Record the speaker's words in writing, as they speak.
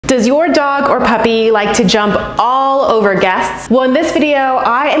Does your dog or puppy like to jump all over guests? Well, in this video,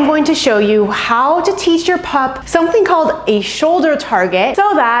 I am going to show you how to teach your pup something called a shoulder target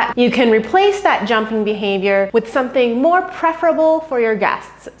so that you can replace that jumping behavior with something more preferable for your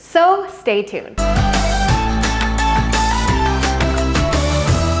guests. So stay tuned.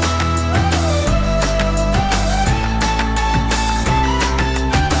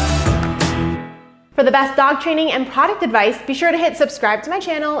 For the best dog training and product advice, be sure to hit subscribe to my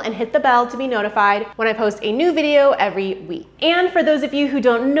channel and hit the bell to be notified when I post a new video every week. And for those of you who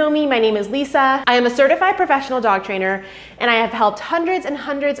don't know me, my name is Lisa. I am a certified professional dog trainer, and I have helped hundreds and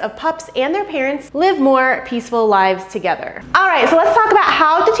hundreds of pups and their parents live more peaceful lives together. All right, so let's talk about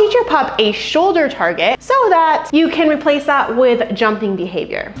how to teach your pup a shoulder target so that you can replace that with jumping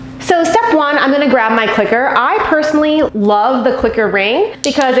behavior. So step one, I'm gonna grab my clicker. I personally love the clicker ring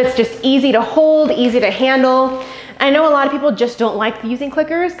because it's just easy to hold, easy to handle. I know a lot of people just don't like using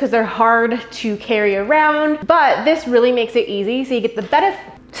clickers because they're hard to carry around, but this really makes it easy so you get the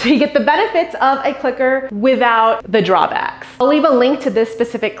benefits of a clicker without the drawbacks. I'll leave a link to this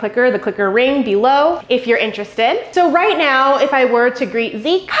specific clicker, the clicker ring, below if you're interested. So right now, if I were to greet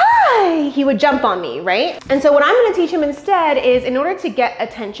Zeke, hi, he would jump on me, right? And so what I'm gonna teach him instead is, in order to get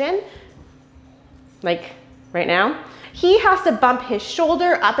attention, like right now, he has to bump his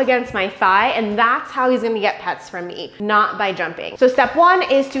shoulder up against my thigh, and that's how he's gonna get pets from me, not by jumping. So step one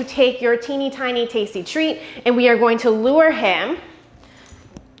is to take your teeny tiny tasty treat, and we are going to lure him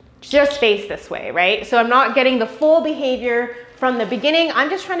just face this way, right? So I'm not getting the full behavior from the beginning. I'm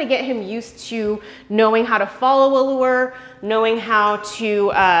just trying to get him used to knowing how to follow a lure, knowing how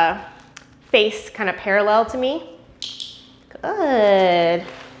to face kind of parallel to me. Good.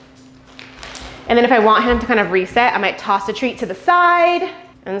 And then if I want him to kind of reset, I might toss the treat to the side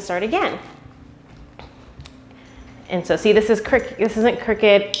and start again. And so see, this isn't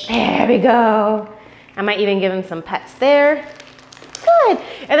crooked. There we go. I might even give him some pets there. Good.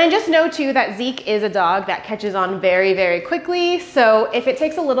 And then just know too that Zeke is a dog that catches on very, very quickly. So if it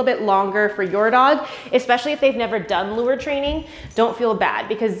takes a little bit longer for your dog, especially if they've never done lure training, don't feel bad,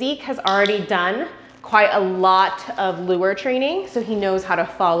 because Zeke has already done quite a lot of lure training, so he knows how to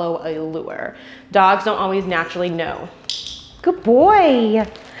follow a lure. Dogs don't always naturally know. Good boy.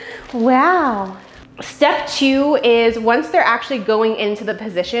 Wow. Step two is, once they're actually going into the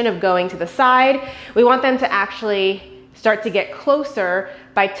position of going to the side, we want them to actually start to get closer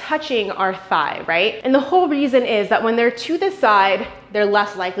by touching our thigh, right? And the whole reason is that when they're to the side, they're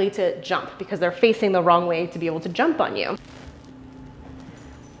less likely to jump because they're facing the wrong way to be able to jump on you.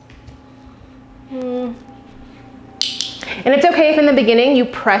 And it's okay if in the beginning you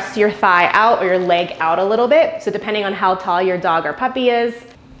press your thigh out or your leg out a little bit. So depending on how tall your dog or puppy is.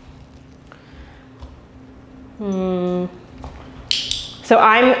 So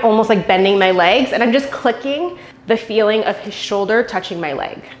I'm almost like bending my legs, and I'm just clicking the feeling of his shoulder touching my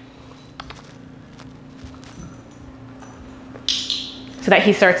leg, so that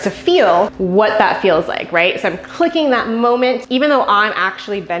he starts to feel what that feels like, right? So I'm clicking that moment, even though I'm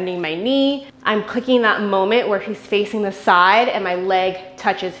actually bending my knee, I'm clicking that moment where he's facing the side and my leg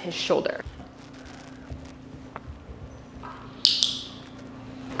touches his shoulder.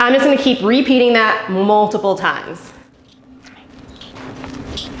 I'm just gonna keep repeating that multiple times.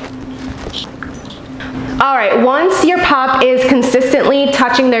 All right, once your pup is consistently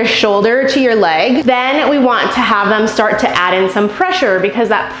touching their shoulder to your leg, then we want to have them start to add in some pressure, because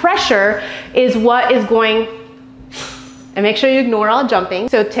that pressure is what is going, and make sure you ignore all jumping.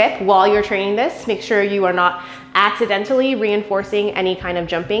 So tip, while you're training this, make sure you are not accidentally reinforcing any kind of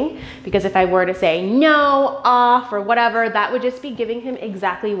jumping, because if I were to say no, off, or whatever, that would just be giving him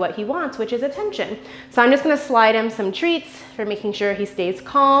exactly what he wants, which is attention. So I'm just gonna slide him some treats for making sure he stays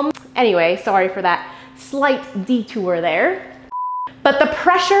calm. Anyway, sorry for that slight detour there. But the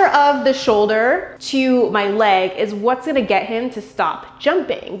pressure of the shoulder to my leg is what's gonna get him to stop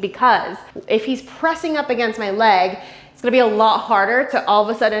jumping, because if he's pressing up against my leg, it's gonna be a lot harder to all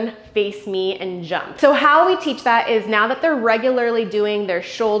of a sudden face me and jump. So how we teach that is, now that they're regularly doing their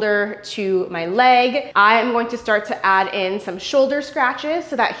shoulder to my leg, I am going to start to add in some shoulder scratches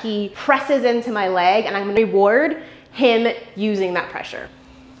so that he presses into my leg, and I'm gonna reward him using that pressure.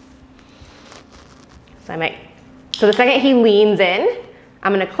 So the second he leans in,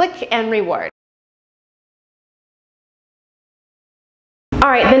 I'm gonna click and reward. All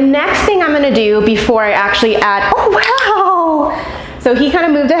right, the next thing I'm gonna do before I actually add, oh wow! So he kind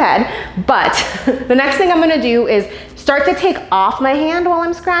of moved ahead, but the next thing I'm gonna do is start to take off my hand while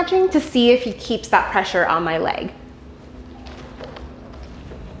I'm scratching to see if he keeps that pressure on my leg.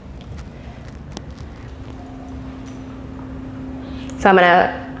 So I'm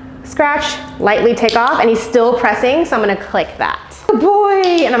gonna scratch, lightly take off, and he's still pressing, so I'm gonna click that. Good boy,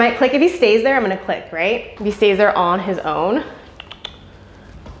 and I might click, if he stays there, I'm gonna click, right? If he stays there on his own.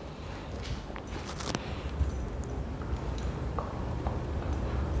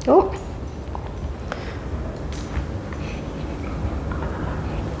 Oh.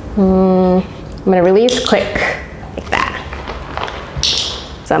 I'm gonna release, click, like that.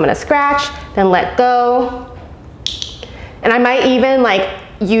 So I'm gonna scratch, then let go. And I might even like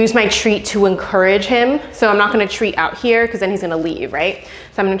use my treat to encourage him. So I'm not gonna treat out here because then he's gonna leave, right?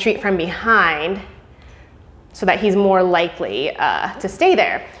 So I'm gonna treat from behind so that he's more likely to stay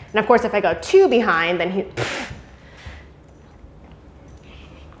there. And of course, if I go too behind, then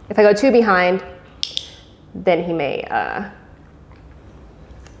if I go too behind, then he may,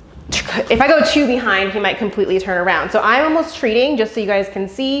 if I go too behind, he might completely turn around. So I'm almost treating, just so you guys can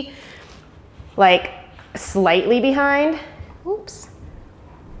see, like slightly behind. Oops.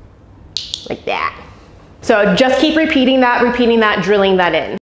 Like that. So just keep repeating that, drilling that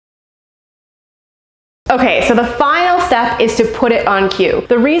in. Okay, so the final step is to put it on cue.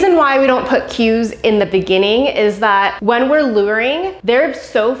 The reason why we don't put cues in the beginning is that when we're luring, they're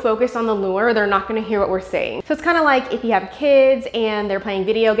so focused on the lure, they're not gonna hear what we're saying. So it's kind of like if you have kids and they're playing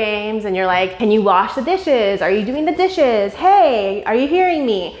video games and you're like, can you wash the dishes? Are you doing the dishes? Hey, are you hearing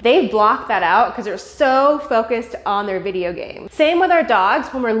me? They block that out because they're so focused on their video game. Same with our dogs.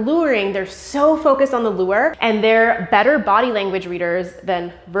 When we're luring, they're so focused on the lure and they're better body language readers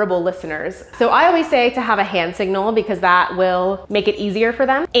than verbal listeners. So I always say to have a hand signal because that will make it easier for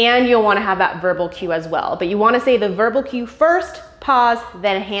them. And you'll want to have that verbal cue as well. But you want to say the verbal cue first, pause,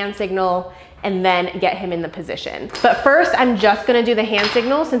 then hand signal, and then get him in the position. But first, I'm just gonna do the hand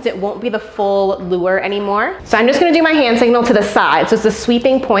signal since it won't be the full lure anymore. So I'm just gonna do my hand signal to the side. So it's a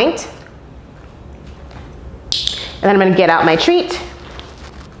sweeping point. And then I'm gonna get out my treat.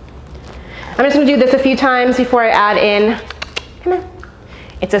 I'm just gonna do this a few times before I add in, come on.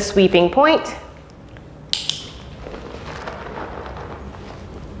 It's a sweeping point.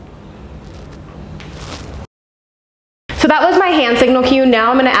 So that was my hand signal cue.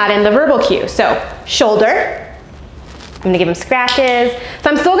 Now I'm gonna add in the verbal cue. So shoulder, I'm gonna give him scratches. So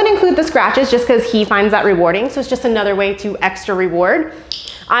I'm still gonna include the scratches just because he finds that rewarding. So it's just another way to extra reward.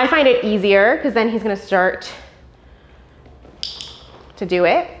 I find it easier because then he's gonna start to do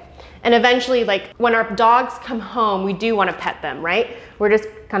it. And eventually, like when our dogs come home, we do wanna pet them, right? We're just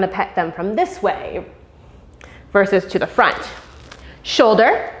gonna pet them from this way versus to the front.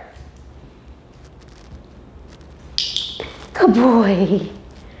 Shoulder. Good boy.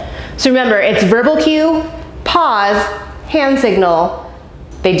 So remember, it's verbal cue, pause, hand signal.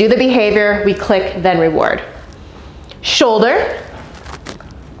 They do the behavior, we click, then reward. Shoulder.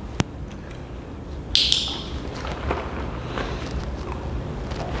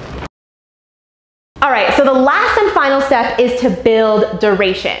 All right, so the last and final step is to build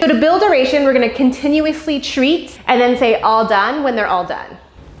duration. So to build duration, we're gonna continuously treat and then say all done when they're all done.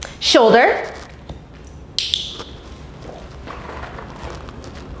 Shoulder.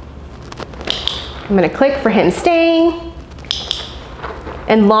 I'm gonna click for him staying.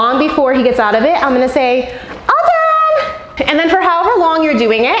 And long before he gets out of it, I'm gonna say, all done. And then for however long you're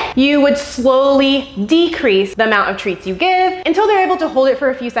doing it, you would slowly decrease the amount of treats you give until they're able to hold it for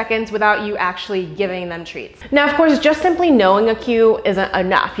a few seconds without you actually giving them treats. Now, of course, just simply knowing a cue isn't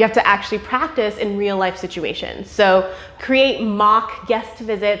enough. You have to actually practice in real life situations. So create mock guest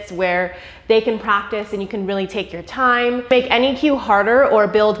visits where they can practice and you can really take your time. Make any cue harder or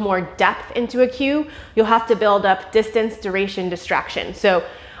build more depth into a cue, you'll have to build up distance, duration, distraction. So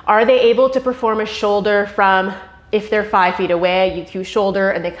are they able to perform a shoulder from, if they're 5 feet away, you cue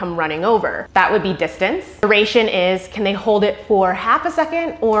shoulder and they come running over? That would be distance. Duration is, can they hold it for half a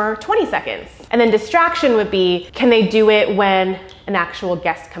second or 20 seconds? And then distraction would be, can they do it when an actual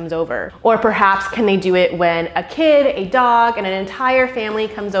guest comes over? Or perhaps can they do it when a kid, a dog, and an entire family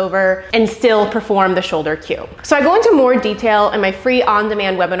comes over and still perform the shoulder cue? So I go into more detail in my free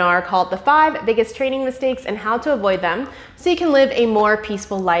on-demand webinar called The 5 Biggest Training Mistakes and How to Avoid Them so you can live a more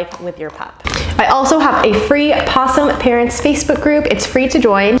peaceful life with your pup. I also have a free Possum Parents Facebook group. It's free to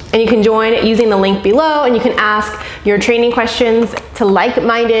join, and you can join using the link below, and you can ask your training questions to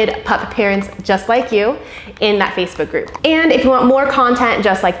like-minded pup parents just like you in that Facebook group. And if you want more content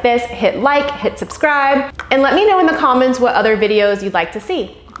just like this, hit like, hit subscribe, and let me know in the comments what other videos you'd like to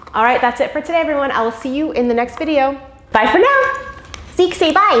see. All right, that's it for today, everyone. I will see you in the next video. Bye for now. Zeke,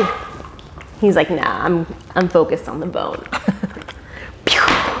 say bye. He's like, nah, I'm focused on the bone.